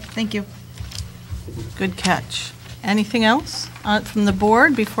 all right, thank you. Good catch. Anything else from the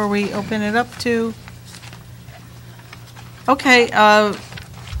board before we open it up to? Okay,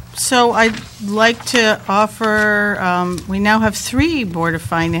 so I'd like to offer, we now have 3 Board of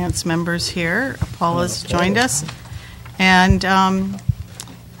Finance members here. Paula's joined us. And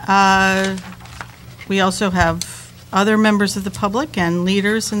we also have other members of the public and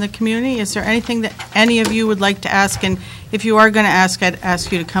leaders in the community. Is there anything that any of you would like to ask? And if you are going to ask, I'd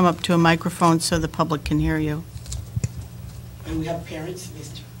ask you to come up to a microphone so the public can hear you. And we have parents,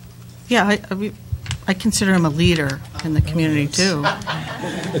 Mr. Yeah, I consider him a leader in the community, too.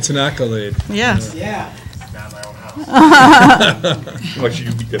 It's an accolade. Yes. Yeah. Why should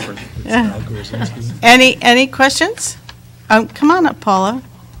you be different? Yeah. Any questions? Come on up, Paula.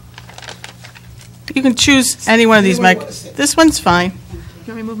 You can choose any one of these Anyone wanna sit? This one's fine. You want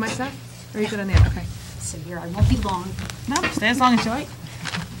me to move my stuff? Or are you good on the other? Okay. So here, I won't be long. No, stay as long as you like.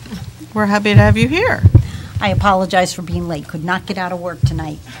 We're happy to have you here. I apologize for being late, could not get out of work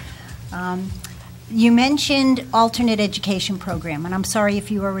tonight. You mentioned alternate education program, and I'm sorry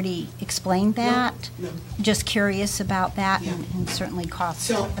if you already explained that. No. Just curious about that, Yeah. and certainly costs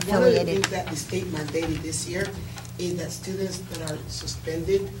So one of the affiliated. things that the state mandated this year is that students that are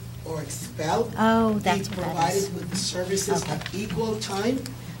suspended or expelled Oh, be that's what that is. provided with the services Okay. at equal time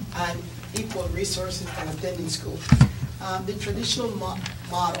and equal resources and attending school. The traditional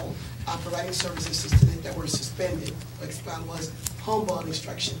model of providing services to students that were suspended or expelled was homebound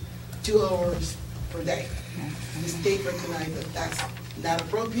instruction, 2 hours per day. The state recognized that that's not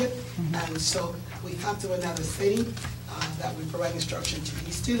appropriate, and so we have to another setting that we provide instruction to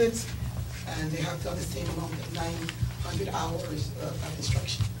these students, and they have to have the same amount of 900 hours of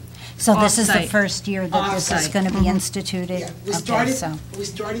instruction. So this is the Off-site. first year that this is Off-site. going to be instituted? Yeah, we Okay, so,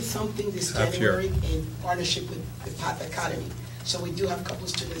 started something this Half year. January in partnership with the Path Academy. So we do have a couple of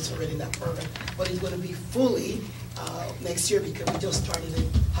students already in that program, but it's going to be fully next year because we just started it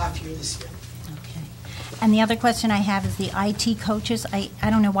half year this year. okay. And the other question I have is the IT coaches. I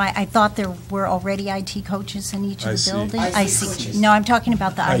don't know why, I thought there were already IT coaches in each of IC. the buildings. IC coaches. No, I'm talking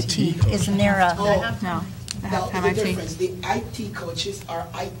about the IT IT. coaches. Isn't there a? Oh, No. The no, halftime the IT. difference, the IT coaches are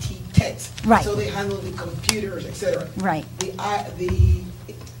IT techs. Right. So they handle the computers, et cetera. Right. The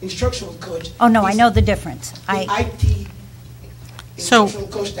instructional coach. Oh, no, I is know the difference. The IT So- instructional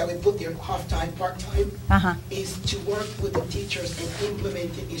coach that we put there, half-time, part-time, Uh-huh. is to work with the teachers in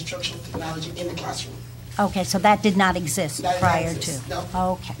implementing instructional technology in the classroom. Okay, so that did not exist That prior to? exists, no.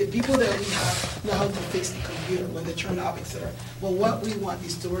 Okay, The people that we have know how to fix the computer when they turn off, et cetera. But what we want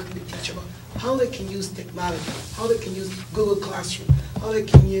is to work with the teacher about how they can use technology, how they can use Google Classroom, how they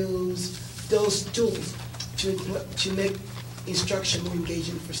can use those tools to make instruction more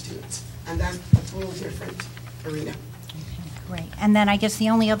engaging for students. And that's a little different arena. great. And then I guess the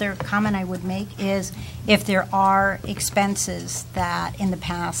only other comment I would make is if there are expenses that in the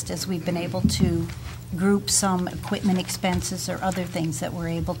past, as we've been able to group some equipment expenses or other things that we're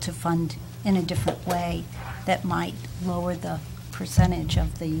able to fund in a different way that might lower the percentage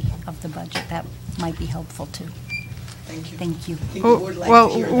of the budget, that might be helpful too. Thank you. Thank you. I think the board liked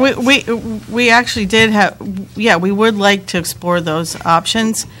to hear Well, that. we actually did have, yeah, we would like to explore those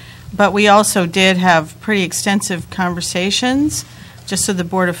options, but we also did have pretty extensive conversations, just so the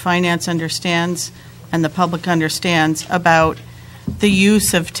Board of Finance understands and the public understands, about the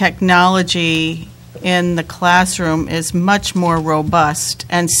use of technology in the classroom is much more robust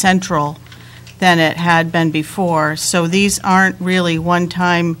and central than it had been before. So these aren't really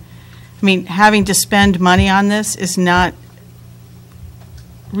one-time, I mean, having to spend money on this is not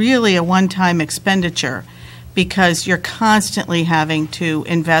really a one-time expenditure, because you're constantly having to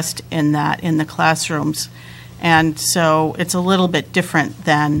invest in that in the classrooms. And so it's a little bit different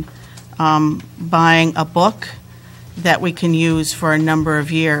than buying a book that we can use for a number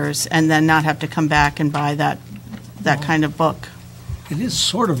of years and then not have to come back and buy that kind of book. It is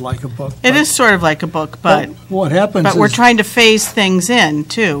sort of like a book. It is sort of like a book, but what happens but we're is- trying to phase things in,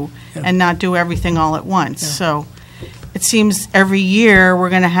 too, Yeah. and not do everything all at once. Yeah. So it seems every year we're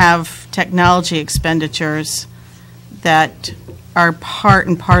going to have technology expenditures that are part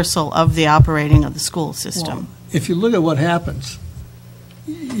and parcel of the operating of the school system. If you look at what happens,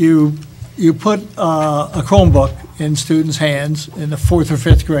 you put a Chromebook in students' hands in the 4th or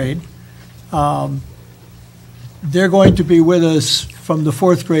 5th grade. They're going to be with us from the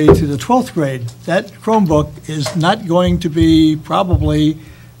 4th grade to the 12th grade. That Chromebook is not going to be probably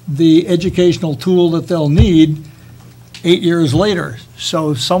the educational tool that they'll need 8 years later.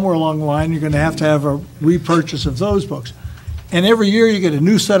 So somewhere along the line, you're going to have a repurchase of those books. And every year, you get a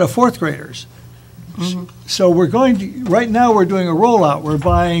new set of 4th graders. So we're going to, right now, we're doing a rollout. We're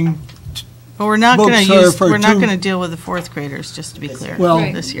buying, But we're not going Books to are use, for we're not two- going to deal with the 4th graders, just to be clear, well,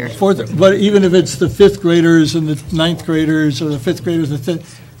 this year. but even if it's the 5th graders and the 9th graders or the 5th graders,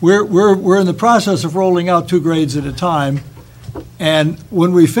 we're in the process of rolling out 2 grades at a time. And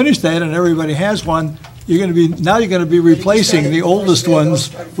when we finish that and everybody has one, you're going to be replacing the oldest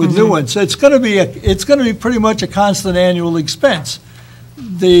ones with new ones. So it's going to be pretty much a constant annual expense.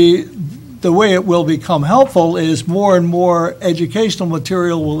 The way it will become helpful is more and more educational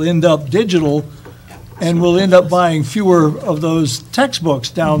material will end up digital, and we'll end up buying fewer of those textbooks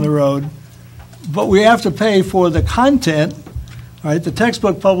down the road. But we have to pay for the content, right? The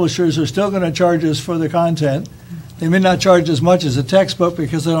textbook publishers are still going to charge us for the content. They may not charge as much as a textbook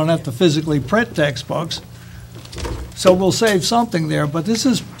because they don't have to physically print textbooks. So we'll save something there, but this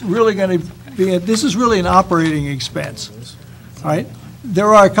is really going to be, this is really an operating expense, right?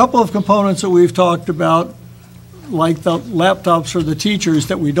 There are a couple of components that we've talked about, like the laptops for the teachers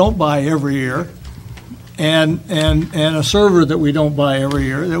that we don't buy every year, and a server that we don't buy every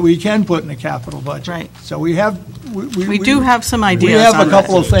year that we can put in a capital budget. Right. So we have, We do have some we ideas have on a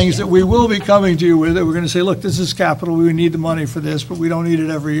couple that. of things that we will be coming to you with, that we're going to say, look, this is capital, we need the money for this, but we don't need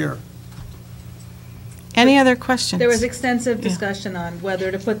it every year. Any other questions? There was extensive discussion on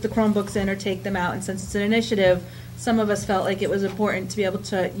whether to put the Chromebooks in or take them out, and since it's an initiative, some of us felt like it was important to be able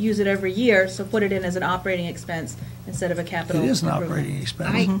to use it every year, so put it in as an operating expense instead of a capital It is an improvement. operating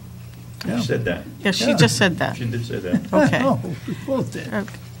expense. You said that. Yeah, she just said that. She did say that. Okay. Oh, we both did.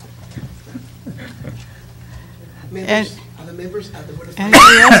 Okay. Members, other members of the Board of Finance?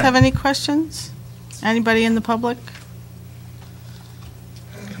 Anybody else have any questions? Anybody in the public?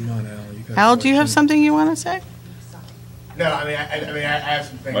 Come on, Al, you got a Al, do you have question? something you want to say? No, I mean, I have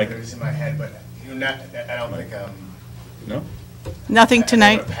some things Mike. that are just in my head, but I don't think No? Nothing I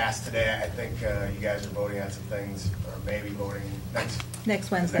tonight? think passed today. I think you guys are voting on some things, or maybe voting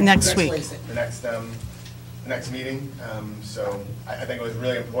Next Wednesday. Next week. Wednesday. the next meeting. So I think it was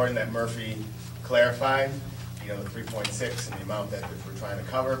really important that Murphy clarified, the 3.6 and the amount that we're trying to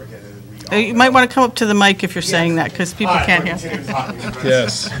cover, because we all You might want to come up to the mic if you're saying that, because people can't hear.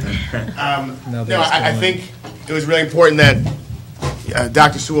 Yes. No, there's I the think it was really important that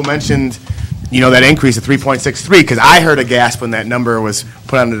Dr. Sewell mentioned, that increase of 3.63, because I heard a gasp when that number was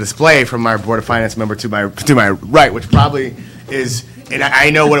put on the display from our Board of Finance member to my right, which probably is, and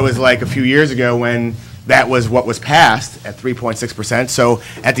I know what it was like a few years ago when that was what was passed at 3.6%. So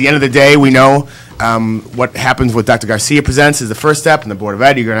at the end of the day, we know what happens, what Dr. Garcia presents is the first step, and the Board of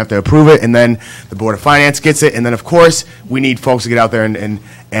Ed, you're going to have to approve it, and then the Board of Finance gets it, and then, of course, we need folks to get out there and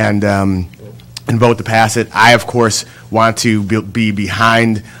vote to pass it. I, of course, want to be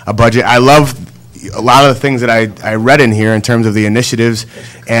behind a budget. I love a lot of the things that I read in here in terms of the initiatives,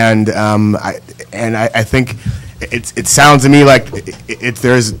 and I think it sounds to me like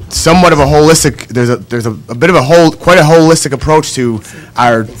there's somewhat of a holistic, there's a bit of quite a holistic approach to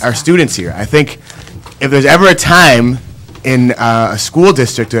our students here. I think if there's ever a time in a school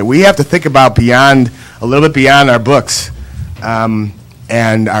district that we have to think about a little bit beyond our books,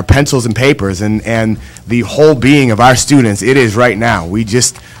 and our pencils and papers, and the whole being of our students, it is right now. We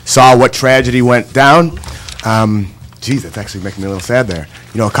just saw what tragedy went down. Geez, that's actually making me a little sad there.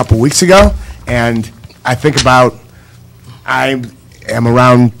 A couple weeks ago, and I think about, I am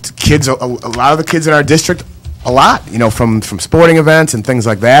around kids, a lot of the kids in our district a lot, from sporting events and things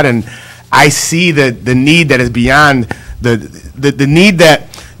like that. And I see the need that is beyond the need that.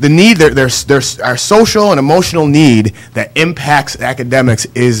 There's our social and emotional need that impacts academics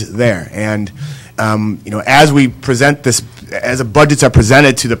is there. And, as we present this, as the budgets are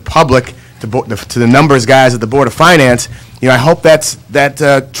presented to the public, to the numbers guys at the Board of Finance, I hope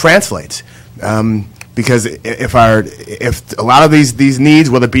that translates. Because if a lot of these needs,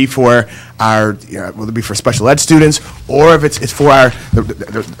 whether it be for special ed students, or if it's for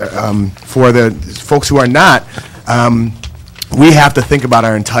the folks who are not, we have to think about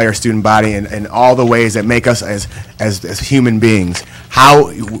our entire student body and all the ways that make us as human beings.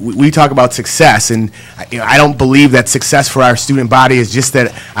 How we talk about success, and I don't believe that success for our student body is just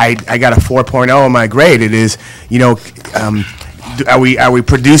that I got a 4.0 in my grade. It is, are we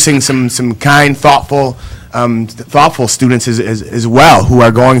producing some kind, thoughtful students as well, who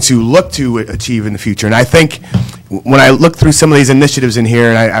are going to look to achieve in the future? And I think when I look through some of these initiatives in here,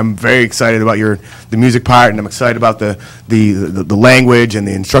 and I'm very excited about the music part, and I'm excited about the language and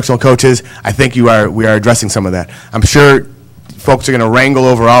the instructional coaches. I think we are addressing some of that. I'm sure folks are going to wrangle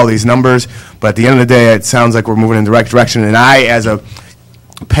over all these numbers, but at the end of the day, it sounds like we're moving in the right direction. And I, as a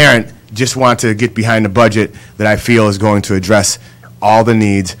parent, just want to get behind a budget that I feel is going to address all the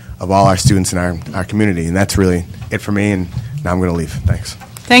needs of all our students in our community. And that's really it for me, and now I'm going to leave. Thanks.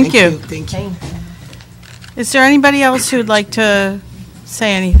 Thank you. Thank you. Is there anybody else who'd like to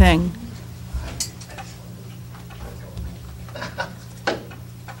say anything?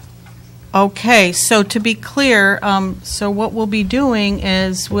 Okay, so to be clear, so what we'll be doing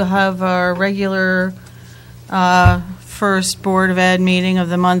is we'll have our regular first Board of Ed meeting of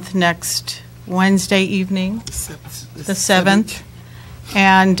the month next Wednesday evening, the 7th.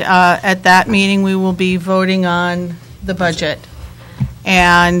 And at that meeting, we will be voting on the budget.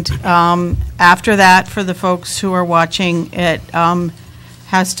 And after that, for the folks who are watching, it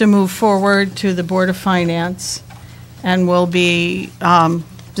has to move forward to the Board of Finance and will be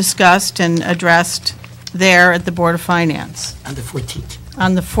discussed and addressed there at the Board of Finance. On the 14th.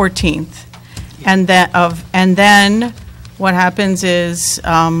 On the 14th. And then what happens is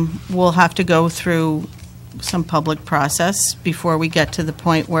we'll have to go through some public process before we get to the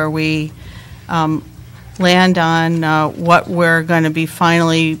point where we land on what we're going to be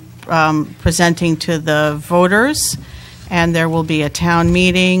finally presenting to the voters. And there will be a town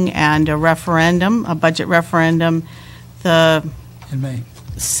meeting and a referendum, a budget referendum, In May.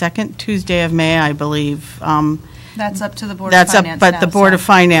 second Tuesday of May, I believe. That's up to the Board of Finance. But the Board of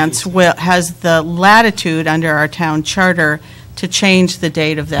Finance has the latitude under our town charter to change the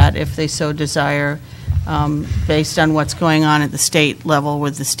date of that if they so desire, based on what's going on at the state level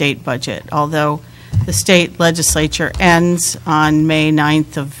with the state budget. Although the state legislature ends on May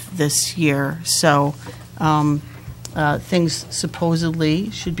 9th of this year, so things supposedly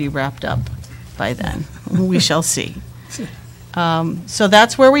should be wrapped up by then. We shall see. So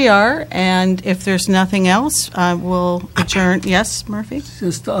that's where we are, and if there's nothing else, we'll adjourn. Yes, Murphy?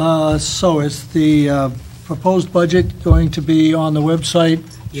 Just, so is the proposed budget going to be on the website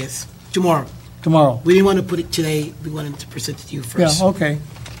Yes, tomorrow. tomorrow? We didn't want to put it today. We wanted to present it to you first. Yeah, okay.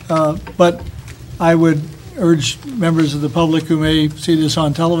 But I would urge members of the public who may see this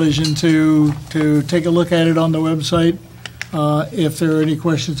on television to take a look at it on the website. If there are any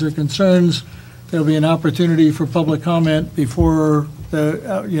questions or concerns, there'll be an opportunity for public comment before as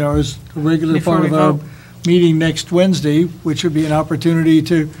a regular Before part we of our vote. meeting next Wednesday, which would be an opportunity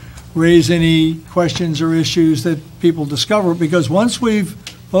to raise any questions or issues that people discover, because once we've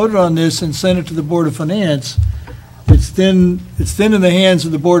voted on this and sent it to the Board of Finance, it's then in the hands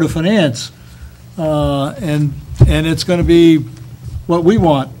of the Board of Finance, and it's going to be what we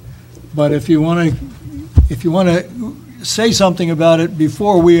want. But if you want to say something about it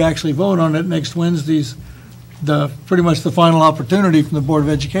before we actually vote on it next Wednesday's pretty much the final opportunity from the Board of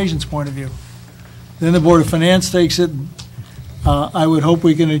Education's point of view. Then the Board of Finance takes it. I would hope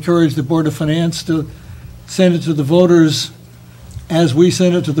we can encourage the Board of Finance to send it to the voters as we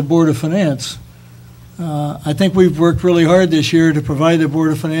send it to the Board of Finance. I think we've worked really hard this year to provide the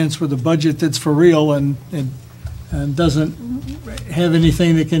Board of Finance with a budget that's for real and doesn't have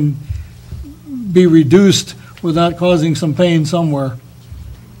anything that can be reduced without causing some pain somewhere.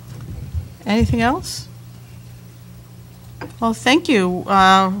 Anything else? Well, thank you.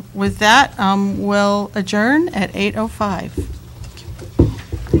 With that, we'll adjourn at 8:05.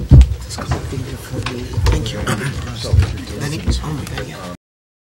 Thank you.